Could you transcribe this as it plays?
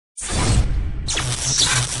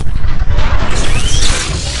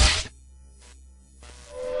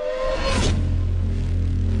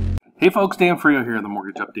Hey folks, Dan Frio here, the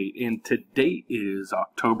Mortgage Update, and today is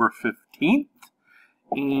October 15th,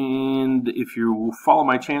 and if you follow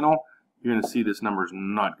my channel, you're going to see this number is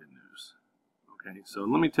not good news. Okay, so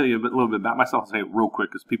let me tell you a little bit about myself. I'll say it real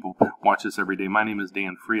quick because people watch this every day. My name is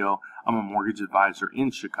Dan Frio. I'm a mortgage advisor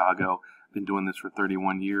in Chicago. Been doing this for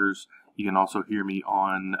 31 years. You can also hear me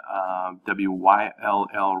on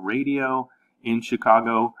WYLL radio in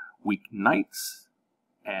Chicago weeknights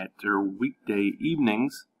or weekday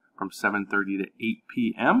evenings from 7:30 to 8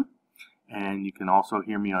 p.m. And you can also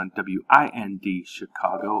hear me on WIND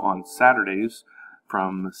Chicago on Saturdays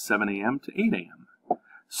from 7 a.m. to 8 a.m.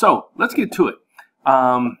 So let's get to it.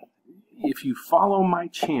 If you follow my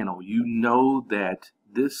channel, you know that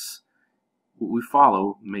what we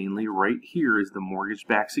follow mainly right here is the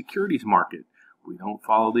mortgage-backed securities market. We don't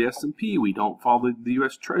follow the S&P. We don't follow the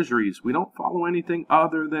U.S. Treasuries. We don't follow anything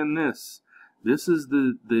other than this. This is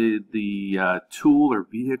the tool or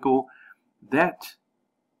vehicle that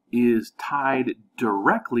is tied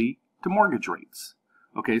directly to mortgage rates.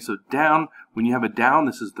 Okay, so down, when you have a down,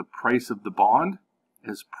 this is the price of the bond.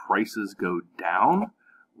 As prices go down,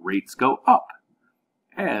 rates go up.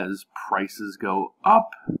 As prices go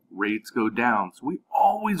up, rates go down. So we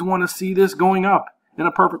always want to see this going up in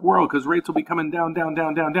a perfect world because rates will be coming down, down,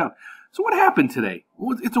 down, down, down. So what happened today?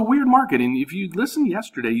 Well, it's a weird market, and if you listened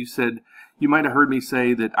yesterday, you might have heard me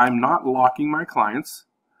say that I'm not locking my clients.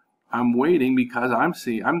 I'm waiting because I'm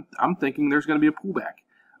thinking there's going to be a pullback.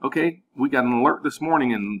 Okay, we got an alert this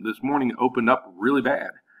morning, and this morning it opened up really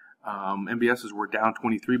bad. MBSs were down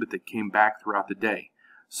 23, but they came back throughout the day.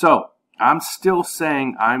 So I'm still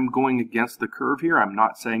saying I'm going against the curve here. I'm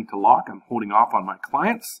not saying to lock. I'm holding off on my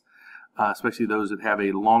clients, especially those that have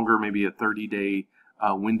a longer, maybe a 30-day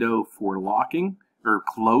window for locking or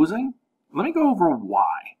closing. Let me go over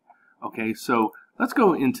why. Okay, so let's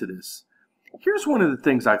go into this. Here's one of the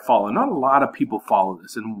things I follow. Not a lot of people follow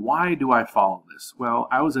this. And why do I follow this? Well,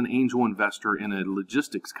 I was an angel investor in a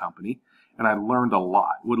logistics company, and I learned a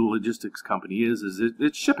lot. What a logistics company is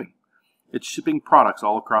it's shipping. It's shipping products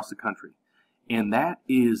all across the country. And that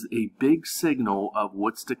is a big signal of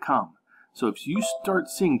what's to come. So if you start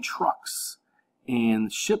seeing trucks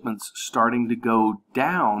and shipments starting to go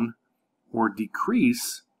down or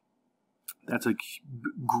decrease, that's a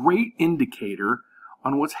great indicator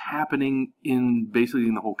on what's happening basically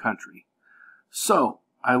in the whole country. So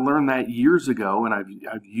I learned that years ago, and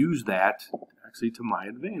I've used that actually to my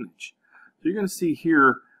advantage. So you're going to see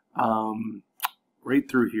here, right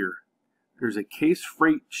through here, there's a case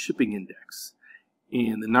freight shipping index,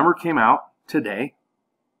 and the number came out today,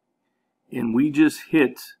 and we just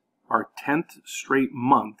hit our 10th straight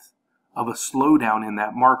month of a slowdown in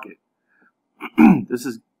that market. This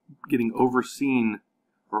is getting overseen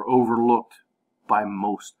or overlooked by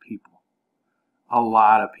most people. A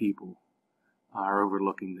lot of people are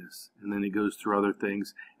overlooking this. And then it goes through other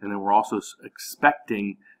things. And then we're also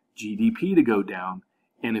expecting GDP to go down.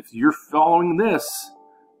 And if you're following this,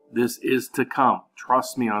 this is to come.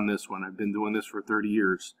 Trust me on this one. I've been doing this for 30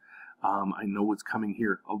 years. I know what's coming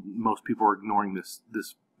here. Most people are ignoring this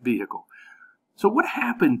vehicle. So what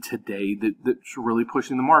happened today that's really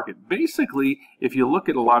pushing the market? Basically, if you look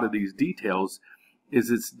at a lot of these details,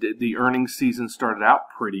 the earnings season started out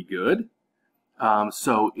pretty good.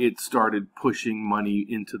 So it started pushing money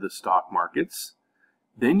into the stock markets.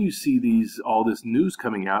 Then you see all this news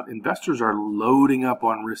coming out. Investors are loading up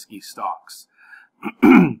on risky stocks.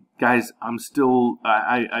 Guys,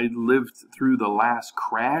 I lived through the last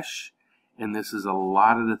crash, and this is a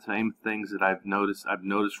lot of the same things that I've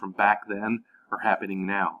noticed from back then are happening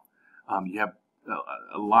now. You have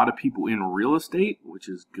a lot of people in real estate, which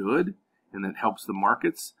is good, and that helps the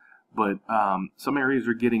markets. But some areas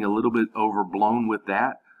are getting a little bit overblown with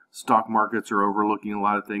that. Stock markets are overlooking a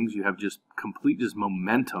lot of things. You have just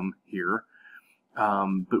momentum here.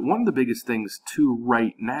 But one of the biggest things, too,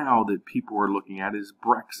 right now that people are looking at is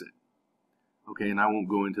Brexit. Okay, and I won't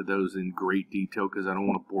go into those in great detail because I don't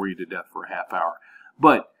want to bore you to death for a half hour.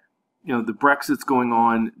 But you know, the Brexit's going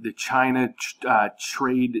on. The China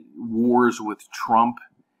trade wars with Trump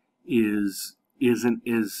isn't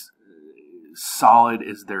as solid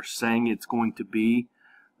as they're saying it's going to be.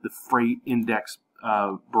 The freight index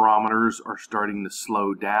barometers are starting to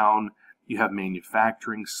slow down. You have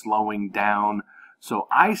manufacturing slowing down. So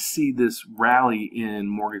I see this rally in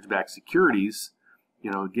mortgage-backed securities.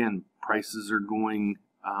 You know, again, prices are going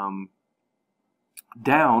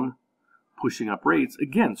down, pushing up rates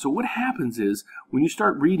again. So what happens is when you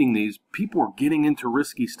start reading these, people are getting into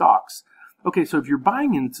risky stocks. Okay, so if you're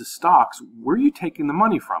buying into stocks, where are you taking the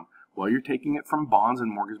money from? Well, you're taking it from bonds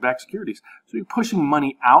and mortgage-backed securities. So you're pushing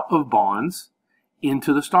money out of bonds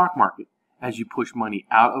into the stock market. As you push money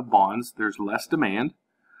out of bonds, there's less demand,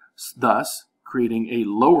 thus creating a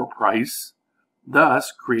lower price,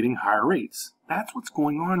 thus creating higher rates. That's what's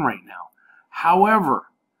going on right now. However,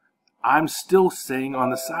 I'm still staying on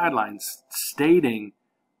the sidelines, stating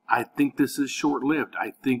I think this is short-lived.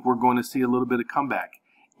 I think we're going to see a little bit of comeback.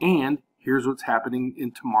 And here's what's happening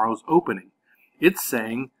in tomorrow's opening. It's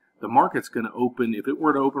saying the market's going to open, if it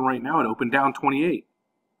were to open right now, it opened down 28.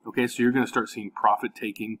 Okay, so you're going to start seeing profit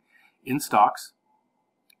taking in stocks.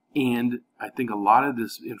 And I think a lot of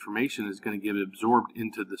this information is going to get absorbed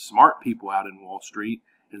into the smart people out in Wall Street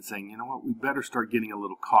and saying, you know what, we better start getting a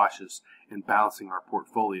little cautious and balancing our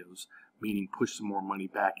portfolios, meaning push some more money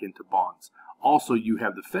back into bonds. Also, you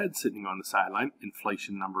have the Fed sitting on the sideline.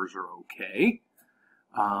 Inflation numbers are okay.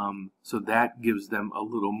 So that gives them a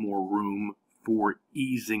little more room for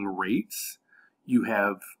easing rates. You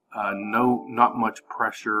have not much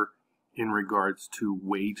pressure in regards to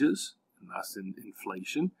wages, and thus in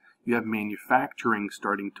inflation. You have manufacturing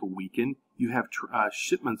starting to weaken. You have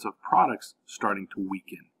shipments of products starting to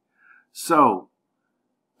weaken. So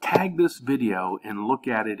tag this video and look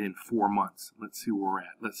at it in 4 months. Let's see where we're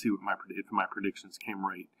at. Let's see what if my predictions came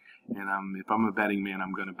right. And if I'm a betting man,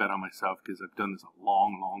 I'm going to bet on myself because I've done this a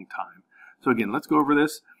long time. So again, let's go over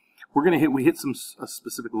this. We hit some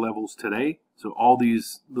specific levels today. So all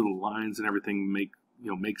these little lines and everything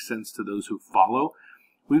make sense to those who follow.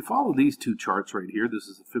 We follow these two charts right here. This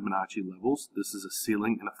is the Fibonacci levels. This is a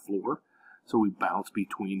ceiling and a floor. So we bounce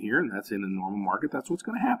between here, and that's in a normal market. That's what's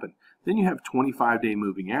going to happen. Then you have 25-day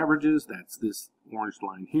moving averages. That's this orange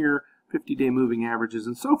line here, 50-day moving averages,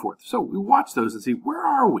 and so forth. So we watch those and see, where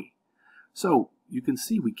are we? So you can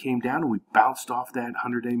see we came down and we bounced off that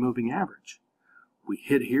 100-day moving average. We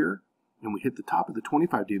hit here, and we hit the top of the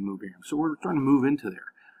 25-day moving average. So we're trying to move into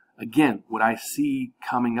there. Again, what I see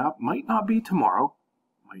coming up might not be tomorrow,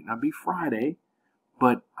 might not be Friday,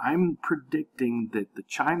 but I'm predicting that the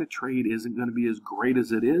China trade isn't going to be as great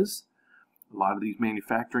as it is. A lot of these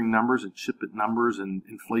manufacturing numbers and shipment numbers and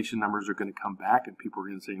inflation numbers are going to come back, and people are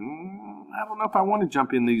going to say, I don't know if I want to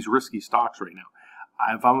jump in these risky stocks right now.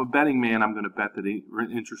 If I'm a betting man, I'm going to bet that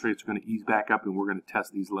interest rates are going to ease back up and we're going to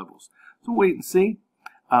test these levels. So wait and see.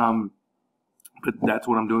 But that's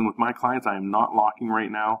what I'm doing with my clients. I am not locking right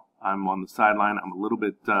now. I'm on the sideline. I'm a little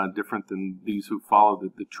bit different than these who follow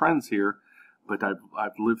the trends here. But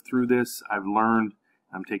I've lived through this. I've learned.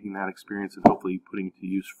 I'm taking that experience and hopefully putting it to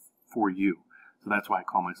use for you. So that's why I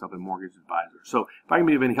call myself a mortgage advisor. So if I can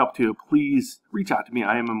be of any help to you, please reach out to me.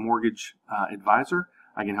 I am a mortgage advisor.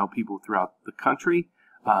 I can help people throughout the country.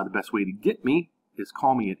 The best way to get me is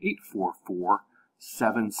call me at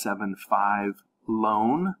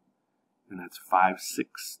 844-775-LOAN, and that's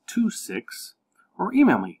 5626, or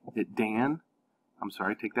email me at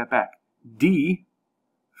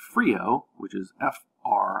Frio, which is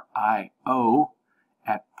F-R-I-O,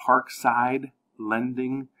 at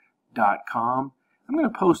parksidelending.com. I'm going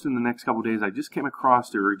to post in the next couple of days. I just came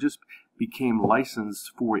across or just became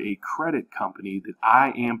licensed for a credit company that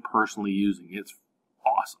I am personally using. It's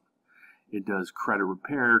awesome. It does credit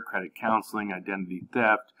repair, credit counseling, identity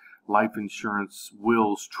theft, life insurance,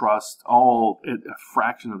 wills, trust, all at a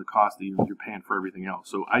fraction of the cost that you're paying for everything else.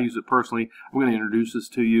 So I use it personally. I'm going to introduce this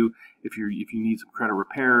to you. If you need some credit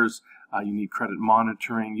repairs, you need credit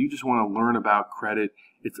monitoring, you just want to learn about credit,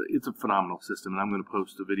 it's a phenomenal system. And I'm going to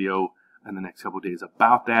post a video in the next couple of days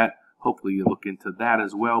about that. Hopefully you look into that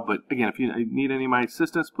as well. But again, if you need any of my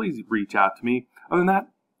assistance, please reach out to me. Other than that,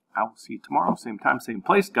 I will see you tomorrow, same time, same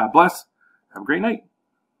place. God bless. Have a great night.